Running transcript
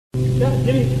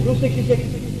Jimmy, Rule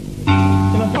 66.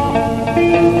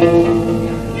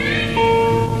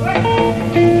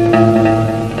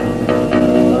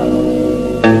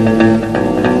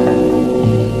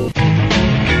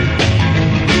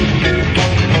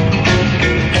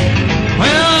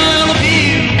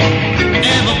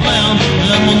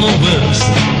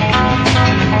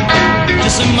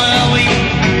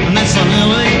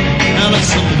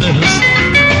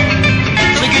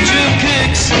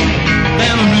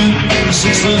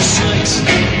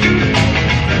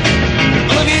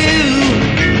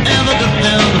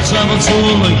 Traveled so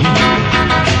late,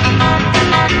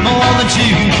 more than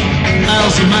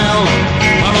 2,000 miles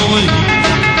far away.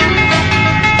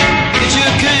 Get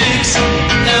your kicks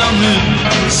down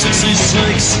Route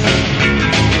 66.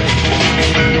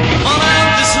 On out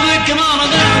this week, come on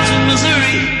down to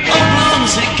Missouri,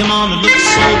 Oklahoma City, come on, it looks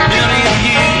so pretty of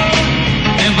you.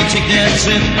 Never take that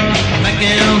trip back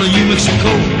down to New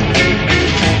Mexico.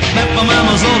 Back from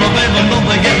Arizona, baby, don't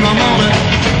forget my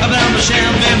money. Around the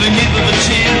sham, baby, give it a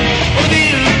chin. What do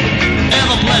you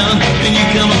ever plan when you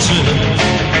come to it?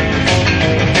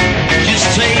 Just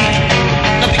take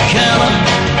a big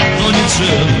California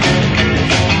trip.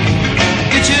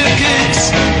 Get your kicks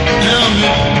down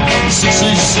Route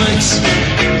 66.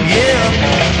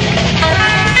 Yeah.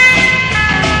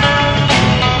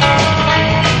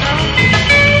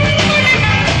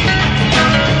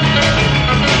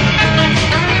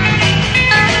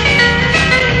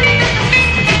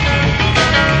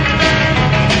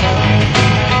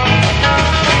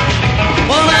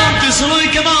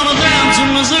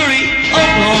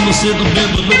 Said the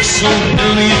river looks so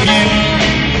dirty if you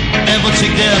ever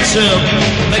take that trip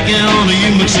back down to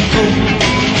New Mexico.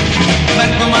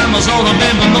 Back from Arizona,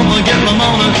 baby, don't forget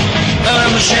Ramona.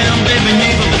 Around the sham, baby,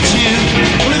 neither but you.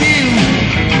 What have you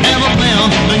ever found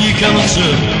when you come to?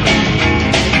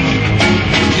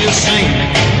 You sing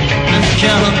and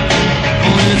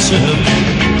California trip.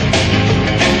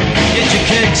 Get your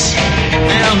kicks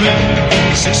down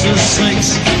Route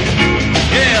 66.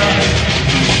 Yeah.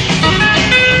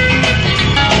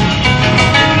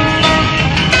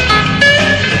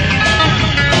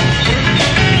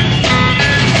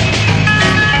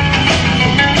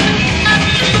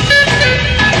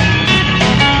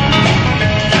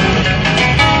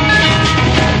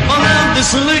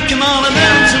 So look, come on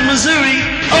down to Missouri,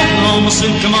 Oklahoma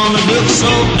City, come on, it looks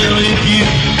so dirty if you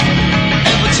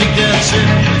ever take that trip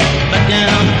back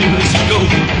down to Mexico.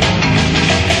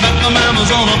 Back from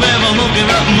Arizona, baby, look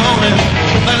it up morning.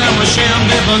 Back down the sham,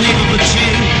 baby, neither but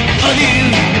you. Have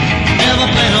you ever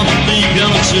found the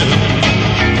gonna trip?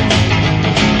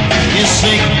 You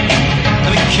sing a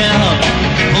big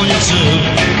California trip.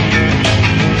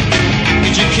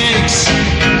 Get your kicks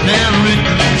down Route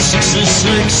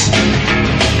 66.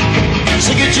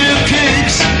 So get your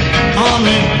kicks on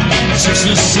Route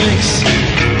 66.